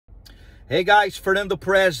Hey guys, Fernando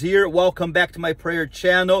Perez here. Welcome back to my prayer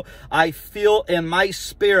channel. I feel in my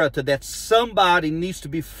spirit that somebody needs to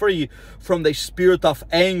be free from the spirit of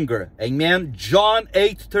anger. Amen. John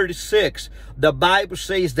 8:36. The Bible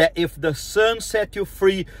says that if the Son set you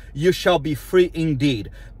free, you shall be free indeed.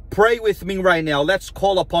 Pray with me right now. Let's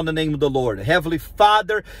call upon the name of the Lord. Heavenly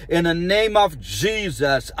Father, in the name of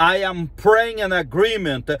Jesus, I am praying in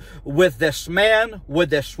agreement with this man, with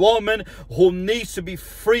this woman who needs to be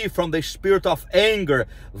free from the spirit of anger,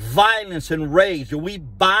 violence, and rage. We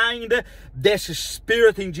bind this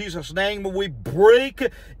spirit in Jesus' name. We break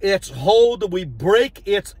its hold. We break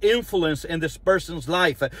its influence in this person's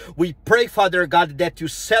life. We pray, Father God, that you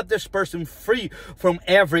set this person free from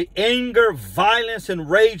every anger, violence, and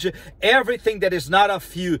rage. Everything that is not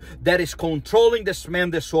of you, that is controlling this man,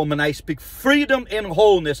 this woman. I speak freedom and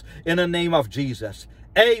wholeness in the name of Jesus.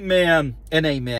 Amen and amen.